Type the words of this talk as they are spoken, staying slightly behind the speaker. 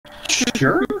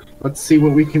Sure. Let's see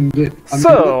what we can get.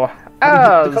 So,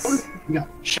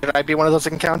 Should I be one of those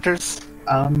encounters?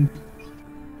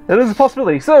 It is a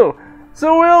possibility. So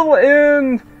Will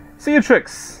and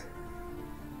Ceatrix,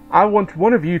 I want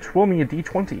one of you to roll me a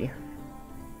d20.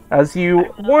 As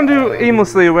you wander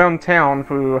aimlessly around town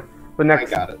for the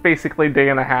next, basically, day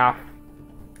and a half.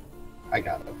 I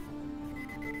got it.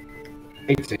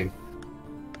 18.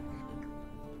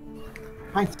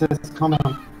 Hi, sis. Calm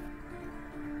down.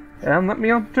 And let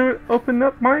me open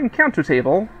up my encounter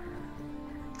table.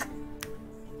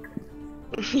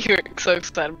 You're so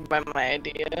excited by my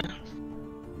idea.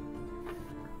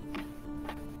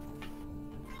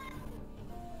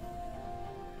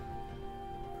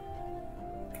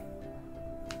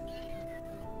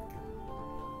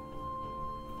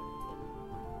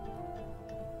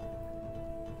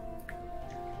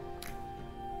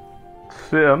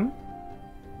 Sim?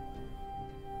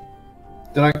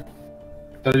 Did I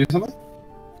do something?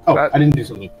 Oh, I didn't do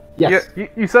something. Yes. Yeah,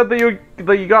 you said that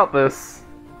you got this.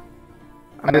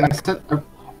 I said.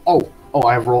 Oh,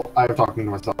 I have talking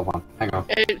to myself on. Hang on.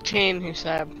 18, he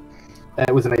said.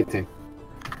 It was an 18.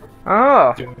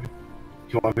 Ah. Do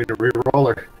you want me to re-roll,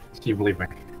 or do you believe me?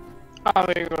 I'll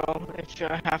re-roll if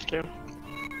I have to.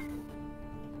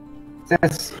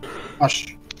 Sis,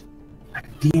 hush. I'm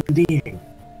D&Ding.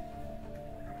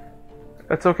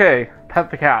 It's okay.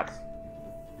 Pet the cat.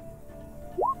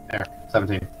 There,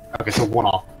 17. Okay, so 1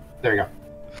 off. There you go.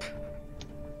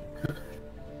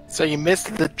 So you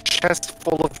missed the chest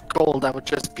full of gold that would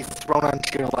just be thrown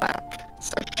onto your lap.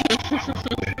 So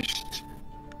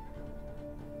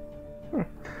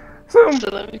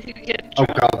that we could get oh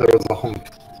god, there was a hump.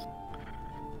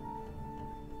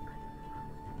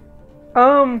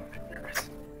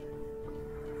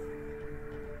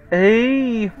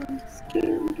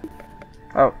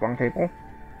 Oh, wrong table.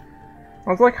 I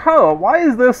was like, huh, why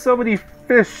is there so many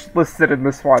fish listed in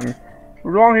this one?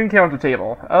 Wrong encounter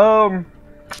table. Oh.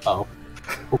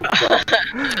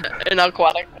 An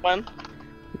aquatic one?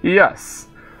 Yes.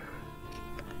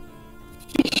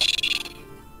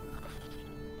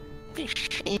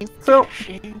 So,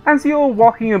 as you're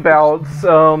walking about,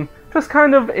 just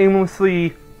kind of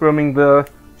aimlessly roaming the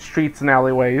streets and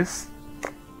alleyways,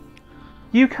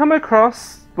 you come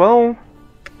across, well,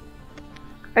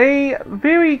 a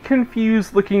very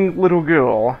confused-looking little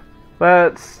girl,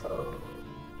 but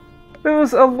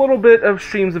there's a little bit of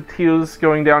streams of tears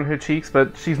going down her cheeks,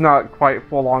 but she's not quite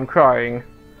full-on crying.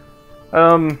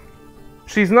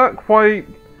 She's not quite...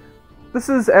 This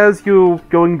is as you're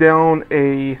going down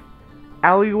a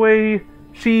alleyway.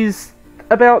 She's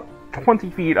about 20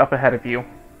 feet up ahead of you.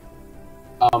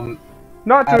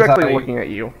 Not directly looking at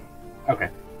you. Okay.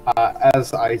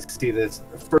 As I see this,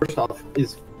 first off,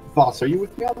 Voss, are you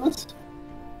with me on this?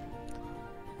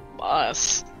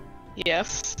 Boss.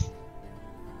 Yes.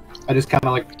 I just kind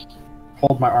of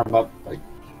hold my arm up,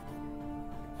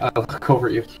 look over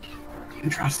at you. Do you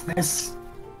trust this?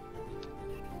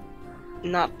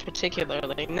 Not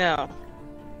particularly, no.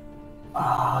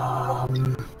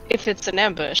 Um... If it's an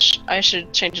ambush, I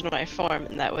should change into my form,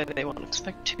 and that way they won't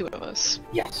expect two of us.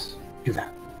 Yes, do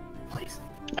that, please.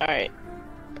 Alright.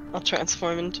 I'll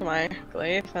transform into my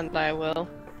glaive, and I will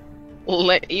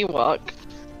let you walk.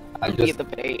 I Be just, the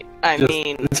bait. I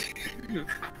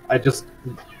just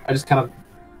kind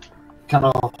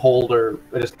of hold her.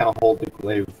 I just kind of hold the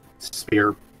glaive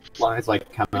spear lines,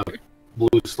 like kind of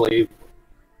blue slave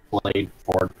blade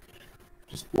forward.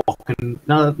 Just walking.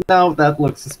 No, that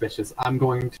looks suspicious. I'm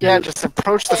going to. Yeah, just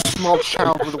approach the small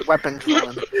child with a weapon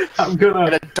drawn. I'm gonna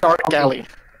in a dark alley.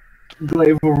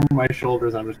 Glaive over my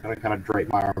shoulders. I'm just gonna kind of drape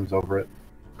my arms over it.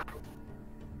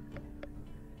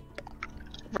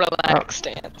 Relax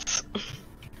stance.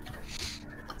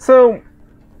 So,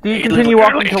 do you continue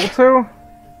walking towards her?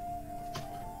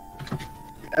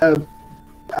 I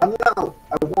don't know.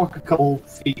 I walk a couple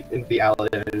feet into the alley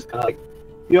and it's kind of like,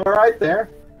 you alright there?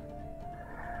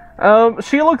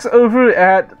 She looks over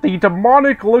at the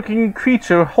demonic-looking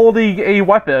creature holding a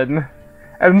weapon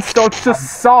and starts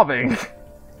just sobbing.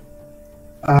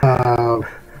 God.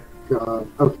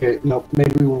 Okay, no,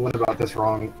 maybe we went about this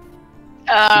wrong.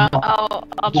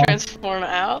 I'll transform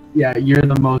out. Yeah, you're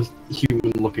the most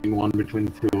human-looking one between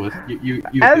the two of us. You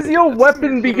As your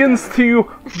weapon begins to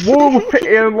whoop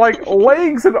and,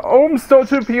 legs and arms start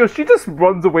to appear, she just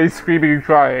runs away screaming and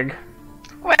crying.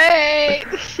 Wait!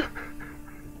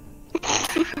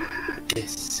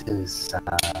 This is,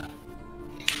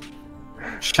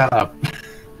 Shut up.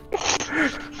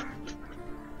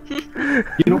 You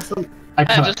know, I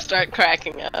just start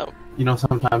cracking up. You know,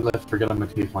 sometimes I forget I'm a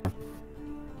tiefling.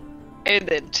 I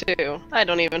did too. I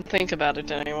don't even think about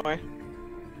it anymore.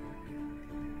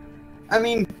 I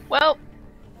mean... Well...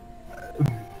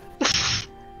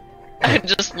 I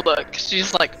just look.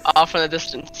 She's like off in the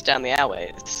distance down the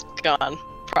alley. It's gone,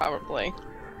 probably.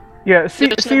 Yeah, she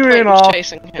There's no ran point off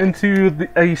chasing him. into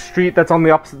a street that's on the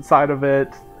opposite side of it.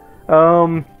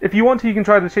 If you want to, you can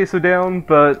try to chase her down,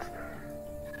 but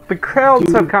the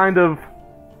crowds have kind of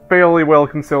fairly well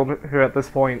concealed her at this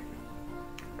point.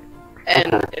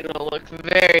 And it'll look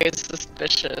very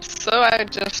suspicious, so I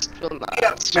just will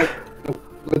not. No,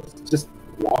 let's just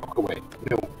walk away.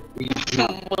 No,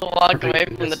 We'll walk away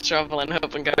from the trouble and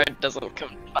hope and God doesn't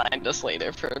come find us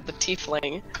later for the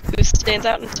tiefling who stands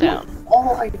out in town.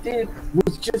 All I did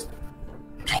was just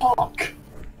talk.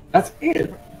 That's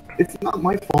it. It's not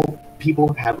my fault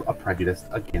people have a prejudice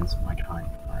against my kind,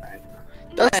 alright?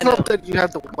 That's not that you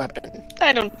have the weapon.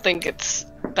 I don't think it's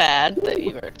bad that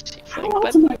you are a tiefling, How else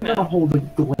but am I gonna hold a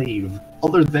glaive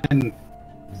other than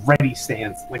ready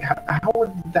stance? Like, how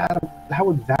would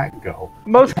that go?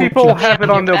 Most people have it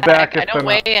on their back I if don't they're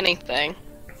weigh not. anything.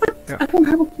 I don't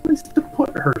have a place to put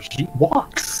her. She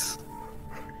walks.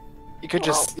 You could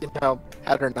just, have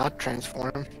her not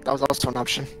transform. That was also an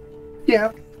option.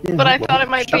 Yeah. But I thought it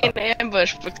might be shut an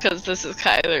ambush because this is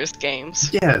Kyler's games.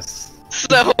 Yes.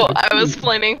 So I was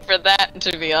planning for that,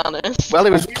 to be honest. Well,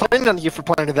 he was planning on you for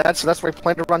planning that, so that's why he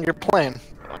planned to run your plan.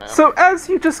 So as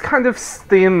you just kind of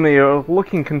stand there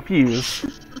looking confused,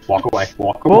 Walk away.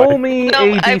 Walk roll away. me No,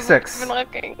 a I've d6. been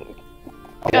looking.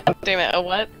 A God what? damn it, a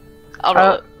what? I'll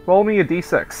roll it. Roll me a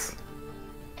d6.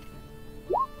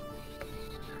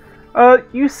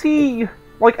 You see,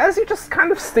 like, as you just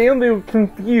kind of stand there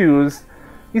confused,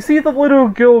 you see the little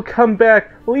girl come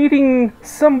back, leading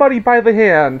somebody by the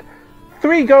hand.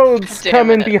 3 guards Damn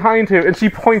come in it. behind her, and she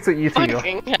points at you two.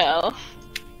 Fucking hell.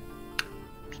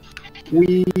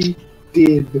 We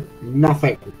did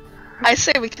nothing. I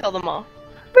say we kill them all.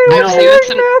 They were No. doing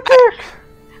Listen, magic!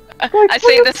 I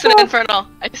say what this in the- Infernal.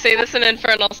 I say this in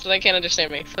Infernal so they can't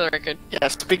understand me, for the record. Yeah,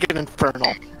 speak in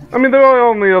Infernal. I mean, they're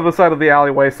on the other side of the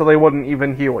alleyway, so they wouldn't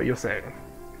even hear what you're saying.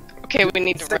 Okay, we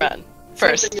need to run.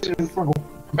 First. Same thing in Infernal.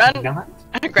 Run. Not.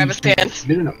 Grab his hand.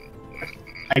 No.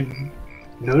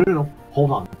 No.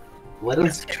 Hold on. Let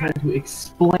us try to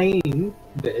explain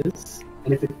this,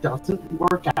 and if it doesn't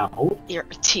work out, You're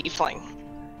a tiefling.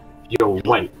 you're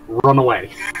right. Run away.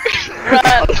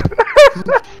 Run!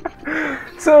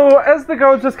 So, as the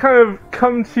guards just kind of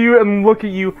come to you and look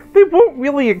at you, they weren't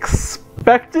really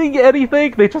expecting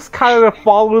anything, they just kind of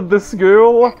followed this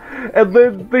girl, and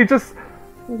then they just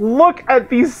look at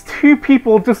these 2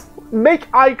 people, just make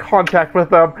eye contact with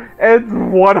them,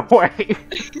 and run away.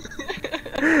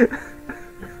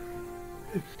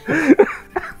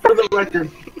 For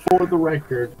the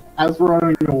record, as we're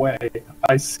running away,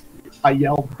 I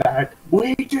yelled back,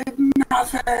 "We did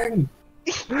nothing!"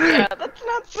 Yeah, that's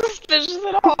not suspicious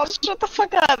at all. Shut the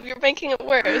fuck up, you're making it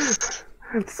worse.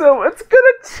 So, it's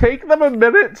gonna take them a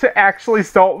minute to actually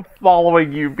start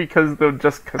following you because they're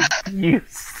just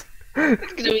confused. Do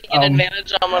we get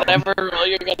advantage on whatever roll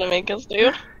you're gonna make us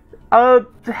do? Are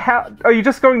you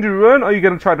just going to run, or are you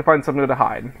gonna try to find somewhere to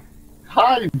hide?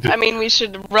 Hide! I mean, we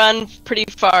should run pretty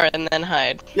far and then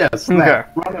hide. Yes, Okay.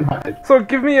 that. Run and hide. So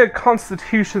give me a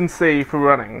Constitution save for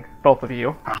running, both of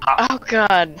you. Oh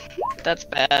god, that's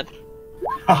bad.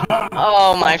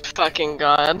 Oh my fucking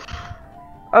god.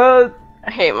 I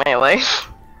hate my life.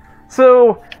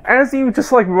 So as you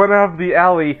just like run out of the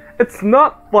alley, it's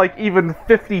not like even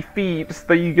 50 feet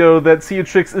that you go that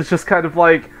Ceatrix is just kind of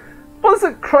like,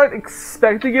 wasn't quite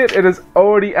expecting it and is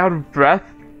already out of breath.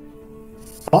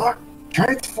 Fuck!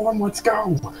 Transform, let's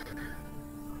go!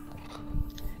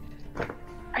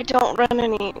 I don't run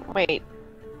any. Wait.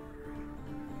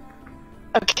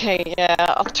 Okay, yeah,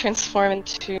 I'll transform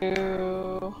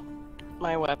into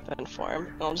my weapon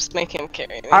form. I'll just make him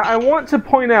carry me. I want to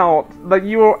point out that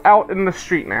you are out in the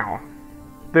street now.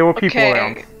 There were people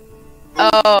around. Okay.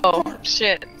 Oh,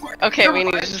 shit. Okay, we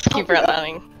need to just keep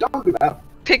running. Don't do that.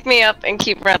 Pick me up and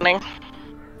keep running.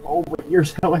 Oh, but you're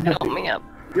so heavy. Help me up.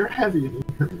 You're heavy in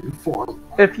your new form.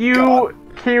 If you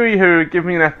carry her, give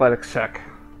me an athletics check.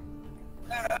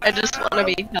 I just want to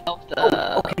be helped.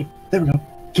 Okay, there we go.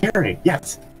 Carry,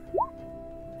 yes.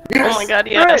 Oh my god,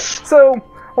 Alright, yes. so,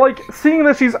 like, seeing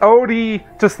that she's already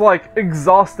just, like,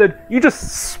 exhausted, you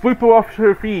just swoop her off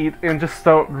her feet and just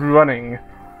start running.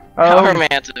 How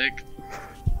romantic.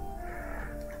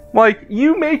 Like,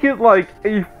 you make it, like,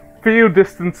 a fair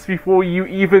distance before you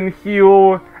even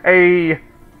hear a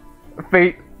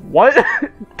what?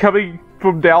 Coming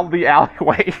from down the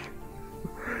alleyway.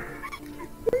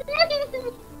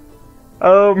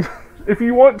 If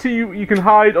you want to, you can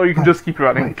hide, or you can just keep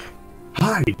running.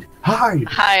 Hide! Hide!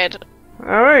 Hide.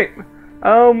 Alright.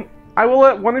 I will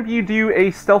let one of you do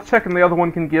a stealth check, and the other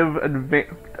one can give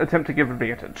attempt to give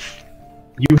advantage.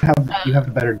 You have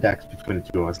the better dex between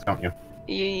the two of us, don't you?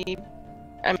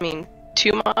 I mean,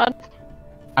 2 mod?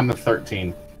 I'm the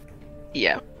 13.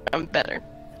 Yeah, I'm better.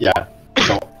 Yeah,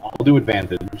 so I'll do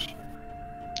advantage.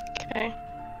 Okay.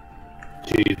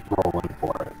 She's rolling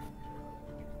for it.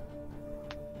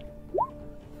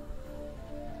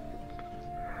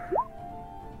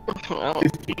 Well,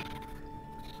 15.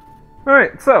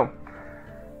 Alright, so,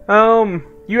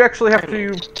 you actually have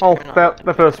to, well,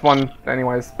 the first one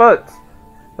anyways, but,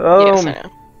 yes, I know.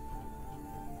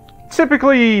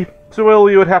 typically,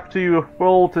 Zoil, you would have to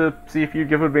roll to see if you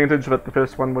give advantage, but the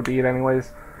first one would be it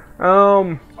anyways.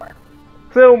 So,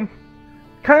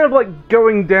 kind of like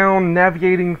going down,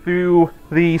 navigating through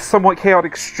the somewhat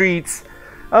chaotic streets,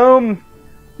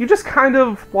 you just kind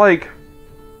of, like,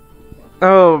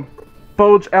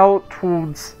 bulge out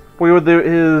towards where there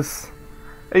is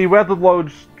a rather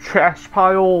large trash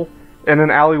pile in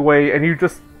an alleyway, and you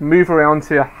just move around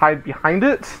to hide behind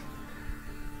it.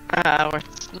 We're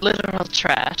literal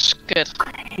trash. Good.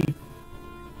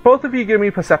 Both of you give me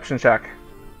a perception check.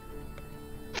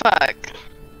 Fuck.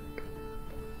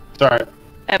 Sorry.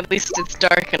 At least it's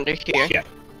dark under here. Yeah.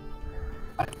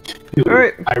 A 2.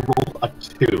 Alright. I rolled a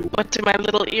 2. What do my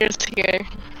little ears hear?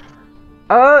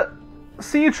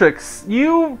 Ceatrix,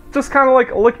 you just kind of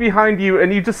like look behind you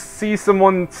and you just see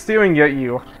someone staring at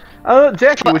you.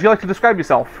 Jackie, would you like to describe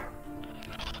yourself?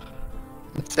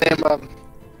 I'm a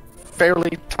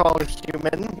fairly tall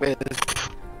human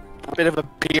with a bit of a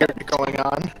beard going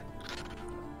on.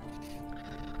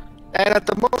 And at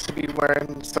the most, I'd be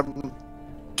wearing some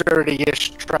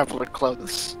dirty-ish traveler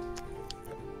clothes.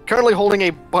 Currently holding a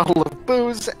bottle of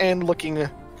booze and looking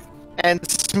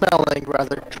and smelling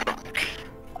rather drunk.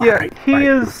 Yeah, Right, he right.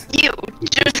 is... You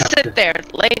just sit there,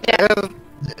 lay down.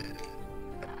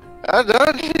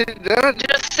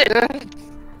 Just sit.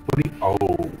 What do you...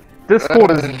 Oh. This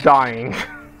fort is dying.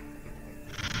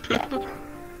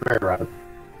 Very right.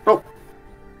 Oh.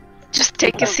 Just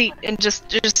take a seat and just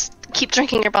keep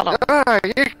drinking your bottle.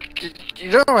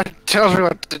 You don't want to tell me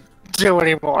what to do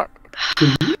anymore.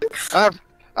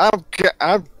 I'm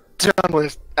done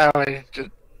with Ellie.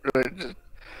 Just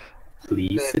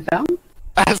Please sit down.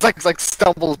 I was like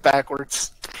stumbles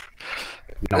backwards.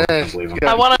 No, I can't believe him.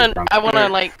 I wanna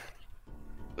like.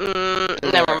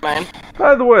 Never mind.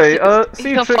 By the way, He'll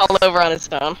fall Ceatrix, over on his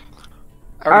own.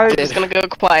 I He's gonna go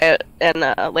quiet and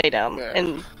lay down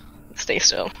and stay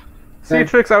still.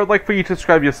 Ceatrix, I would like for you to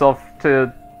describe yourself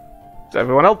to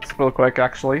everyone else real quick,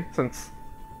 actually, since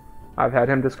I've had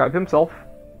him describe himself.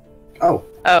 Oh.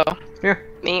 Oh. Yeah.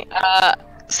 Me.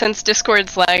 Since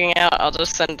Discord's lagging out, I'll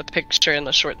just send the picture in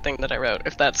the short thing that I wrote,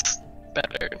 if that's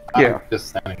better. Yeah. I'm just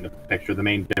sending the picture. The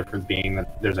main difference being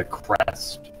that there's a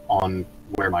crest on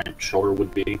where my shoulder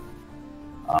would be.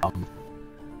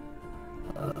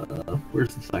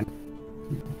 Where's the thing?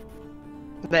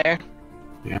 There.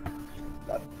 Yeah.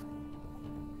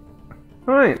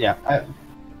 Alright. Yeah.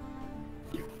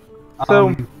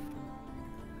 So,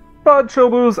 broad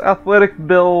shoulders, athletic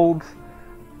build,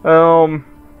 pale gray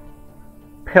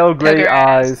Pale gray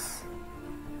eyes.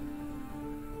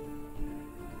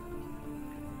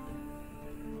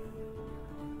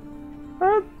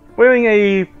 Wearing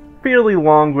a fairly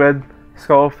long red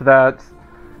scarf that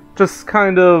just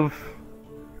kind of...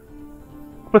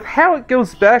 With how it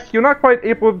goes back, you're not quite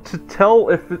able to tell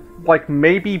if it, like,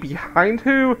 maybe behind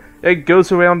her, it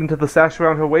goes around into the sash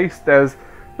around her waist, as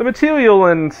the material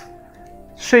and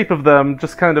shape of them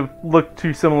just kind of look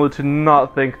too similar to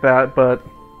not think that, but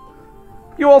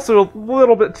you're also a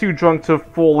little bit too drunk to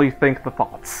fully think the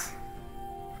thoughts.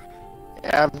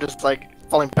 Yeah, I'm just like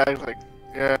falling back, like,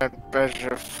 yeah,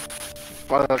 better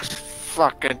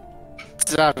fucking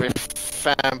zombie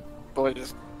fanboy,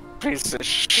 this piece of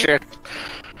shit.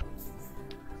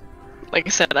 Like I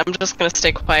said, I'm just gonna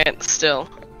stay quiet still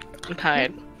and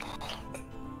hide.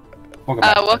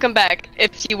 Welcome back.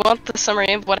 If you want the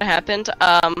summary of what happened,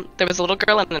 there was a little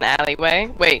girl in an alleyway.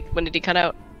 Wait, when did he cut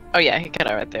out? Oh yeah, he cut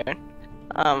out right there.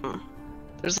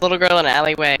 There's a little girl in an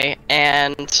alleyway,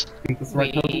 and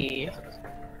we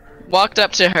walked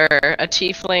up to her, a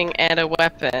tiefling and a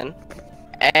weapon,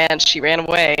 and she ran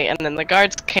away, and then the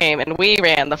guards came, and we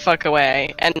ran the fuck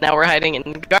away, and now we're hiding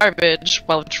in garbage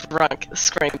while drunk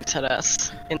screams at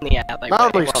us in the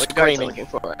alleyway while the guards are looking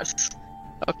for us.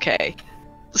 Okay.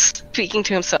 Speaking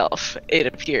to himself, it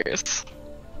appears.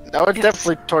 No, it's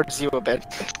definitely towards you a bit.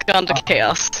 It's gone to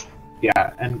chaos.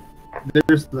 Yeah, and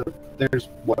there's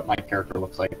what my character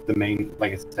looks like. The main,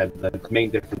 like I said, the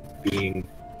main difference being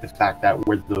the fact that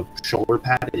where the shoulder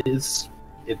pad is,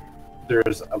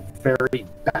 there's a very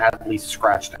badly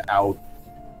scratched out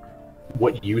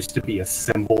what used to be a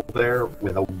symbol there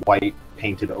with a white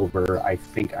painted over. I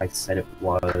think I said it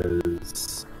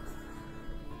was...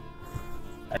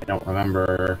 I don't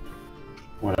remember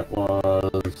what it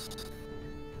was.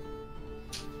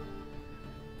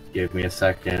 Give me a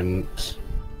second.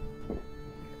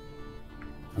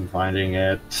 I'm finding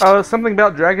it. Something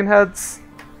about dragon heads?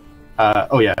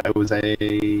 Oh yeah, it was a...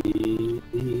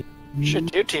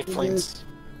 Should do tieflings.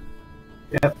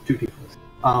 Yep, 2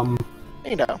 tieflings.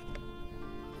 You know.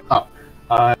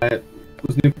 It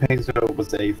was new paint, so it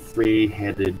was a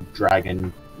 3-headed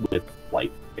dragon with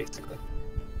light, basically.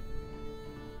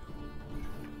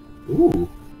 Ooh,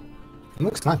 it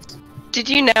looks nice. Did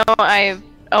you know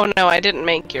Oh no, I didn't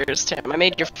make yours, Tim. I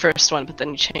made your first one, but then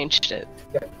you changed it.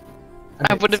 Yeah.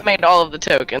 I would have made all of the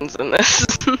tokens in this.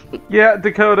 Yeah,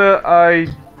 Dakota, I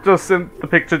just sent the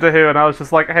picture to her and I was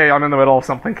just like, hey, I'm in the middle of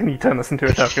something, can you turn this into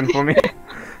a token for me?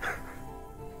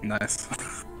 Nice.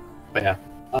 But yeah,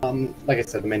 like I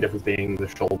said, the main difference being the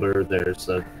shoulder, there's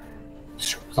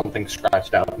something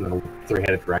scratched out and then a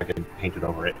 3-headed dragon painted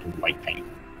over it in white paint.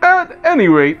 At any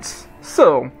rate,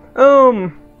 so,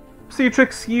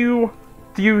 Cetrix,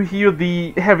 do you hear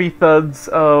the heavy thuds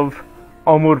of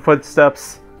armored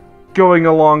footsteps going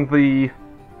along the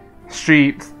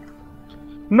street?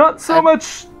 Not so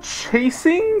much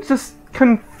chasing, just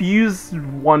confused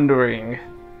wondering.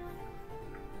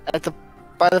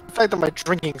 By the fact that my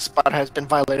drinking spot has been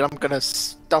violated, I'm gonna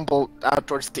stumble out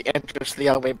towards the entrance to the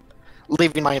alleyway,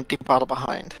 leaving my empty bottle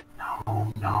behind.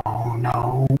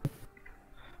 No.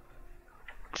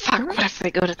 Fuck, what if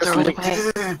they go to throw it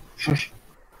away? Shush.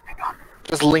 Hang on.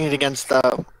 Just leaning against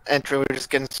the entryway, just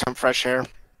getting some fresh air.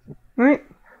 Right.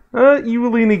 You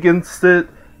lean against it,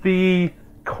 the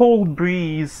cold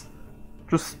breeze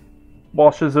just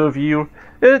washes over you.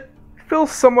 It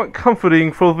feels somewhat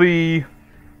comforting for the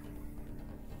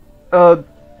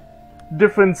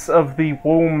difference of the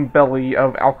warm belly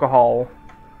of alcohol.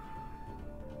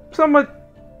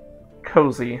 Somewhat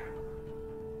cozy.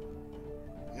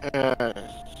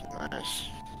 Nice.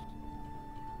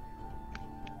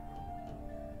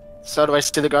 So do I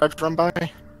see the guards run by?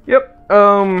 Yep,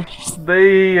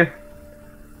 they...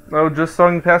 Oh, just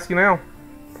starting past you now.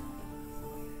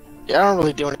 Yeah, I don't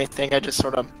really do anything, I just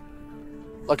sort of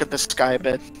look at the sky a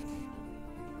bit.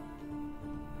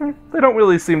 They don't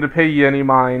really seem to pay you any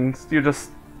mind. You're just...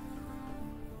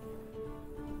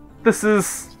 This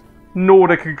is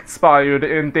Nordic inspired,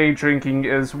 and day drinking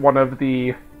is one of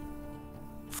the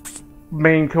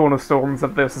main cornerstones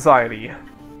of their society.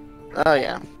 Oh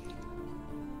yeah.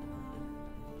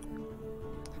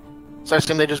 So I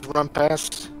assume they just run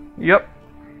past? Yep.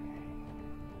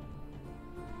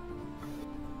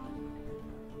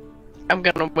 I'm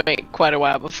gonna wait quite a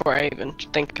while before I even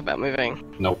think about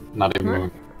moving. Nope, not even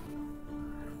moving.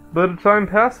 But as time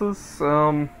passes,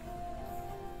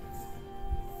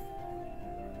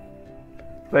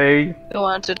 they... Go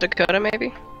on to Dakota,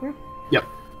 maybe? Yep.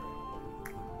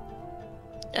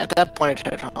 At that point, I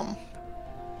head home.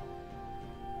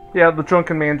 Yeah, the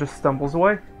drunken man just stumbles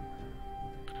away.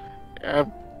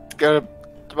 Got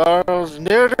tomorrow's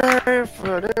new day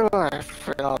for a new life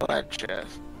and all that jazz.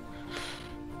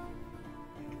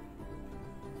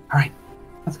 Alright,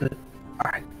 that's good.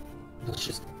 Alright, let's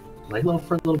just lay low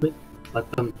for a little bit, let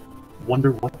them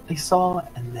wonder what they saw,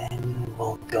 and then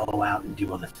we'll go out and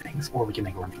do other things, or we can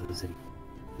make a run for the city.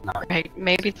 Right,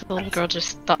 maybe the little girl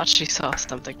just thought she saw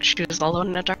something. She was alone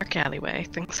in a dark alleyway.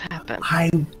 Things happen. I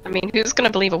mean, who's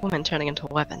gonna believe a woman turning into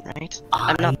a weapon, right?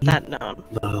 I'm not that known.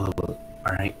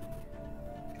 Alright.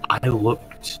 I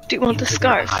looked. Do you want the into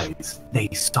scarf? their eyes. They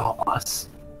saw us.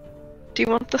 Do you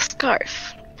want the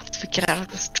scarf? Once we get out of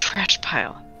this trash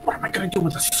pile. What am I gonna do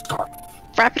with a scarf?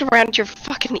 Wrap it around your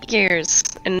fucking ears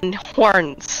and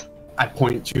horns. I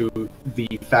point to the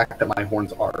fact that my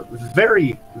horns are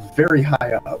very, very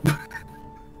high up.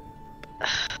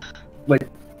 Like,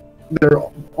 they're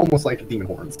almost like demon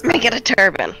horns. Make it a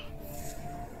turban.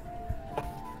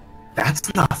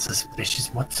 That's not suspicious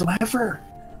whatsoever.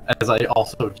 As I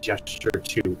also gesture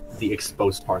to the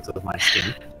exposed parts of my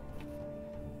skin.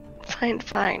 Fine,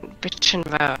 bitch and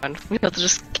bone. We'll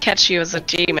just catch you as a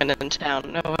demon in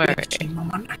town, no worry. Bitchin'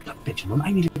 mom, I'm not a bitchin' mom.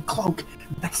 I need a cloak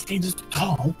that stands as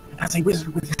tall as a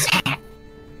wizard with his hat.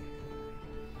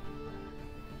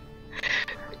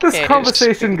 This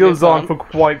conversation goes on for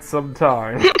quite some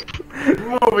time.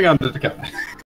 Moving on to Dakota.